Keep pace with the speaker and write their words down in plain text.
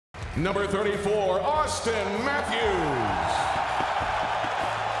Number 34, Austin Matthews.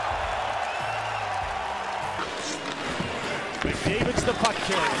 McDavid's the puck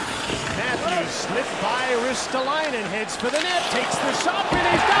carrier. Matthews slipped by Ristolainen, heads for the net, takes the shot,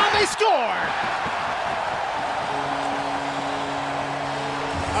 Renee's down, they score!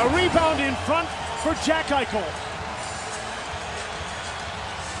 A rebound in front for Jack Eichel.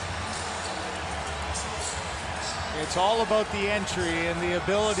 It's all about the entry and the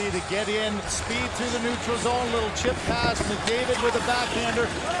ability to get in, speed through the neutral zone, little chip pass, McDavid with a backhander,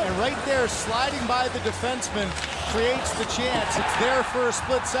 and right there, sliding by the defenseman, creates the chance. It's there for a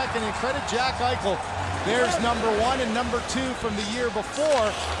split second, and credit Jack Eichel. There's number 1 and number 2 from the year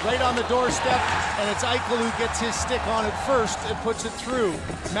before, right on the doorstep, and it's Eichel who gets his stick on it first and puts it through.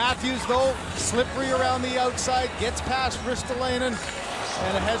 Matthews, though, slippery around the outside, gets past Ristolainen,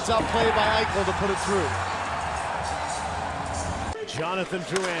 and a heads-up play by Eichel to put it through. Jonathan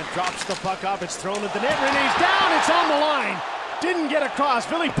Drouin drops the puck up, it's thrown at the net, Renee's down, it's on the line. Didn't get across,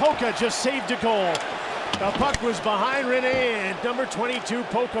 Billy Polka just saved a goal. The puck was behind Rene, and number 22,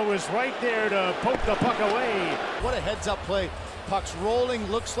 Polka, was right there to poke the puck away. What a heads-up play. Puck's rolling,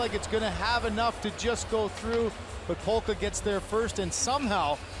 looks like it's gonna have enough to just go through, but Polka gets there first and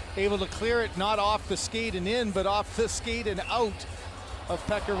somehow able to clear it, not off the skate and in, but off the skate and out of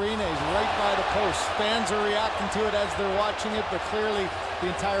Pekarine's, right by the post. Fans are reacting to it as they're watching it, but clearly the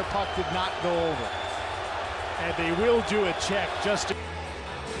entire puck did not go over. And they will do a check just to...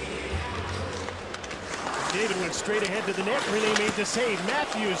 David went straight ahead to the net, Rene made the save.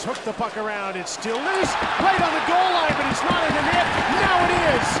 Matthews hooked the puck around, it's still loose, right on the goal line, but it's not in the net. Now it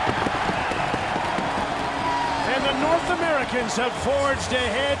is! And the North Americans have forged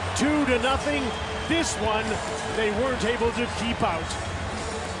ahead 2-0. This one, they weren't able to keep out.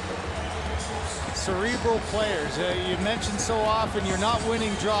 Cerebral players. You mentioned so often you're not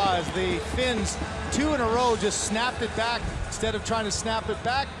winning draws. The Finns, 2 in a row, just snapped it back. Instead of trying to snap it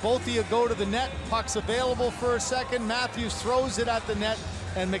back, both of you go to the net. Puck's available for a second. Matthews throws it at the net,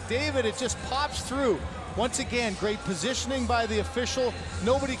 and McDavid, it just pops through. Once again, great positioning by the official.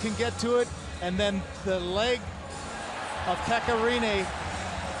 Nobody can get to it, and then the leg of Pekarine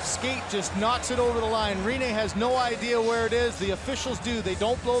skate just knocks it over the line. Rene has no idea where it is. The officials do. They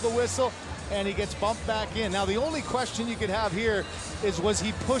don't blow the whistle, and he gets bumped back in. Now, the only question you could have here is, was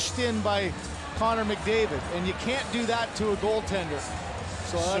he pushed in by Connor McDavid? And you can't do that to a goaltender.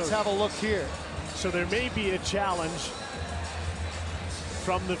 So let's have a look here. So there may be a challenge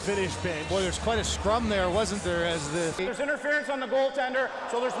from the Finnish bench. Boy, there's quite a scrum there, wasn't there? There's interference on the goaltender,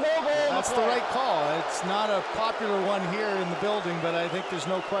 so there's no goal. That's the right call. It's not a popular one here in the building, but I think there's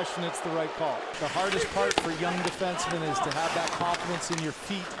no question it's the right call. The hardest part for young defensemen is to have that confidence in your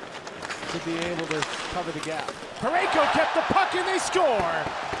feet to be able to cover the gap. Parayko kept the puck and they score.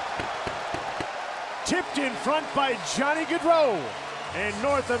 Tipped in front by Johnny Gaudreau. And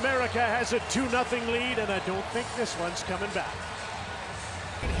North America has a 2-0 lead, and I don't think this one's coming back.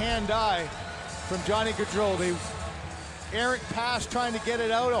 Hand-eye from Johnny Gaudreau. The errant pass trying to get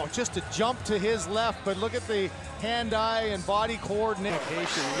it out. Oh, just a jump to his left, but look at the hand-eye and body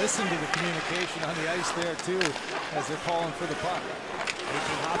coordination. Listen to the communication on the ice there, too, as they're calling for the puck.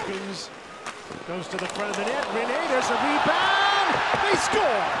 Nathan Hopkins goes to the front of the net. Rene, there's a rebound. They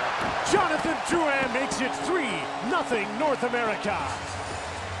score. Jonathan Drouin makes it 3-0 North America.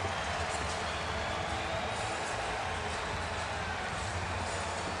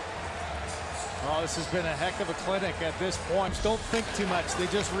 Oh, this has been a heck of a clinic at this point. Don't think too much. They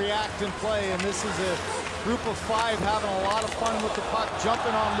just react and play, and this is a group of 5 having a lot of fun with the puck,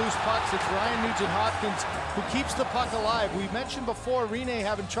 jumping on loose pucks. It's Ryan Nugent-Hopkins who keeps the puck alive. We mentioned before Rene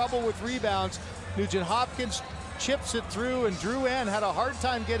having trouble with rebounds. Nugent-Hopkins chips it through, and Drouin had a hard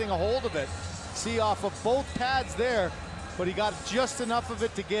time getting a hold of it. See, off of both pads there, but he got just enough of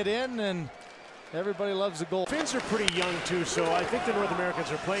it to get in, and everybody loves the goal. Finns are pretty young too, so I think the North Americans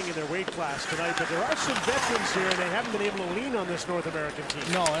are playing in their weight class tonight, but there are some veterans here, and they haven't been able to lean on this North American team.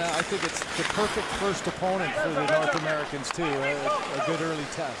 No, I think it's the perfect first opponent for the North Americans too. A good early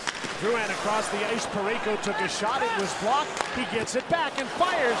test. Drouin across the ice, Parayko took a shot, it was blocked, he gets it back and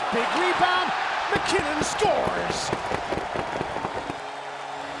fires, big rebound, MacKinnon scores!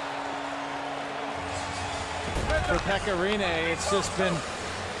 For Pekarine, it's just been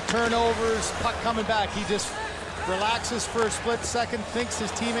turnovers, puck coming back. He just relaxes for a split second, thinks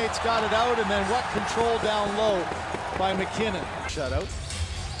his teammates got it out, and then what control down low by MacKinnon. Shutout.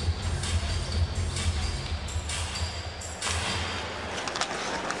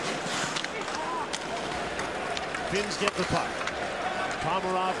 Finns get the puck.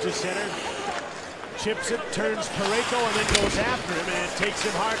 Komarov to center. Chips it, turns Parayko, and then goes after him and takes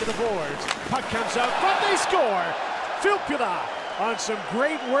him hard to the boards. Puck comes out, but they score! Filppula on some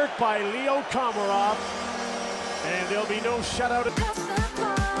great work by Leo Komarov. And there'll be no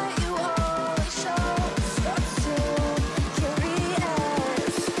shutout.